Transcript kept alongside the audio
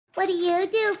What do you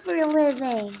do for a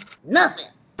living? Nothing.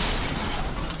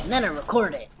 And then I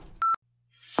record it.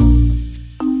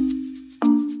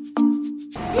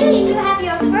 Soon you have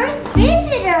your first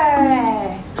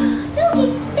visitor. Look,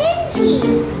 it's Benji.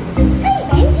 Hi,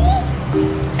 Benji.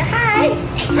 Hi.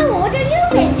 How old are you,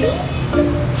 Benji?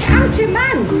 I'm 2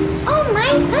 months. Oh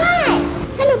my God.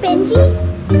 Hello, Benji.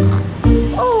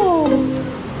 Oh,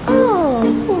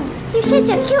 you're such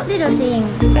a cute little thing.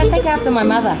 I think after my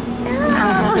mother.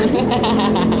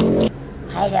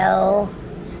 Hello.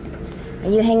 Are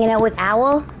you hanging out with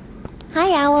Owl?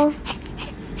 Hi, Owl.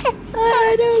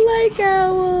 I don't like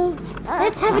Owl.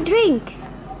 Let's have a drink.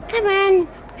 Come on,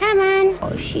 come on.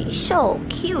 Oh, she's so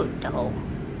cute, though.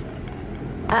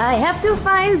 I have to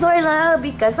find Zoila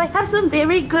because I have some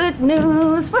very good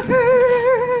news for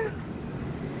her.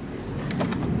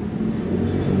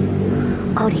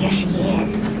 Oh, there she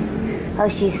is. Oh,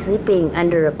 she's sleeping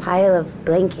under a pile of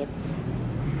blankets.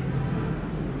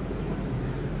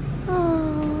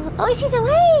 Oh, she's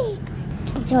awake.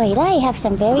 Zoila, I have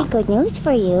some very good news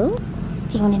for you.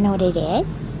 Do you want to know what it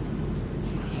is?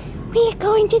 We're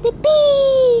going to the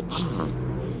beach.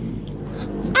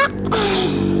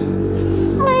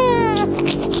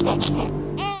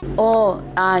 Oh,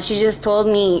 she just told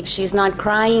me she's not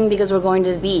crying because we're going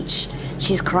to the beach.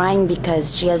 She's crying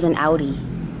because she has an outie.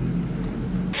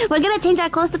 We're gonna change our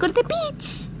clothes to go to the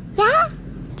beach. Yeah?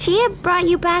 Chia brought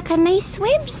you back a nice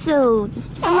swimsuit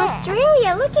from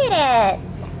Australia. Look at it.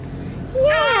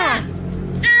 Yeah.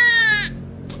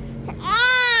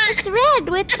 It's red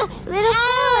with little flowers.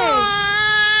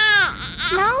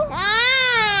 No?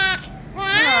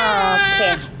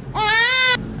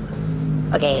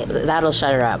 Okay, that'll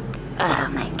shut her up. Oh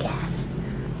my God.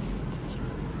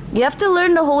 You have to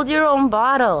learn to hold your own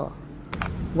bottle.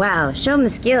 Wow, show them the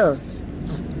skills.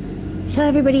 Show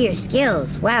everybody your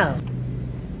skills. Wow.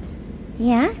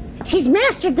 Yeah? She's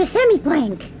mastered the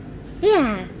semi-plank.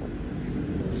 Yeah.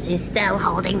 She's still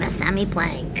holding the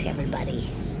semi-plank,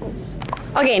 everybody.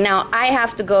 Okay, now I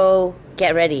have to go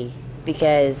get ready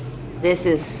because this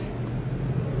is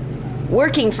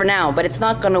working for now, but it's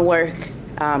not gonna work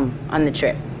on the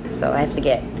trip. So I have to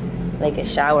get like a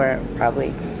shower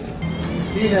probably.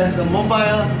 She has a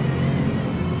mobile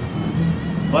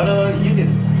bottle unit.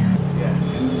 Ya,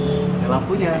 ada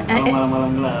lampunya kalau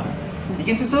malam-malam gelap.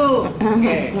 Bikin susu.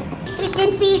 Okay.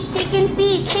 Chicken feet, chicken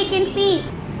feet, chicken feet.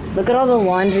 Look at all the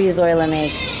laundry Zoila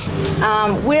makes.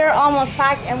 We're almost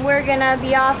packed and we're gonna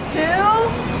be off to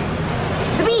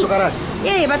the beach. Batukaras.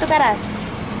 Yay, Batukaras.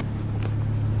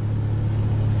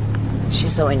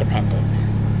 She's so independent.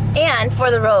 And for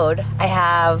the road, I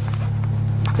have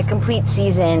the complete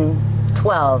season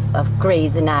 12 of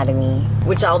Grey's Anatomy,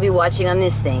 which I'll be watching on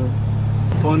this thing.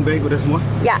 Phone bag udah semua?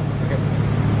 Yeah.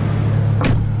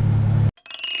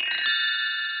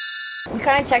 We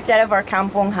kind of checked out of our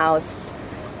kampong house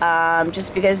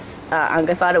just because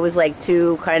Angga thought it was like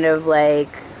too kind of like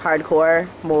hardcore,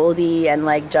 moldy, and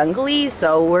like jungly.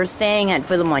 So we're staying at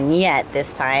Monyet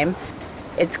this time.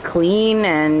 It's clean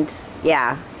and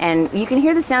yeah, and you can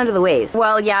hear the sound of the waves.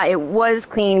 Well, yeah, it was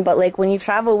clean, but like when you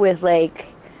travel with like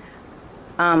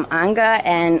Angga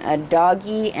and a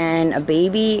doggy and a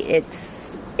baby, it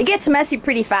gets messy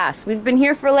pretty fast. We've been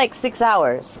here for like 6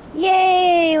 hours.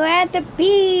 Yay, we're at the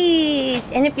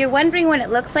beach. And if you're wondering what it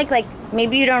looks like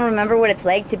maybe you don't remember what it's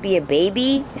like to be a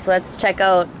baby, so let's check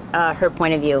out her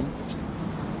point of view.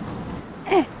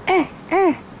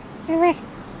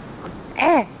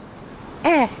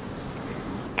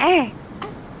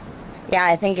 Yeah,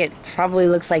 I think it probably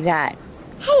looks like that.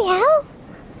 Hello.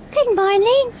 Good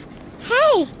morning.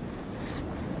 Hi.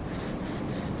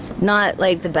 Not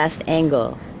like the best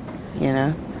angle, you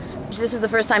know? This is the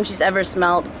first time she's ever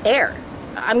smelled air.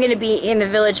 I'm gonna be in the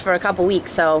village for a couple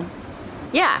weeks, so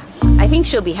yeah, I think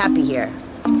she'll be happy here.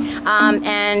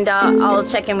 And I'll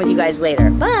check in with you guys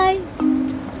later. Bye.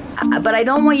 But I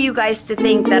don't want you guys to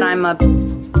think that I'm a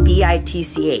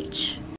bitch.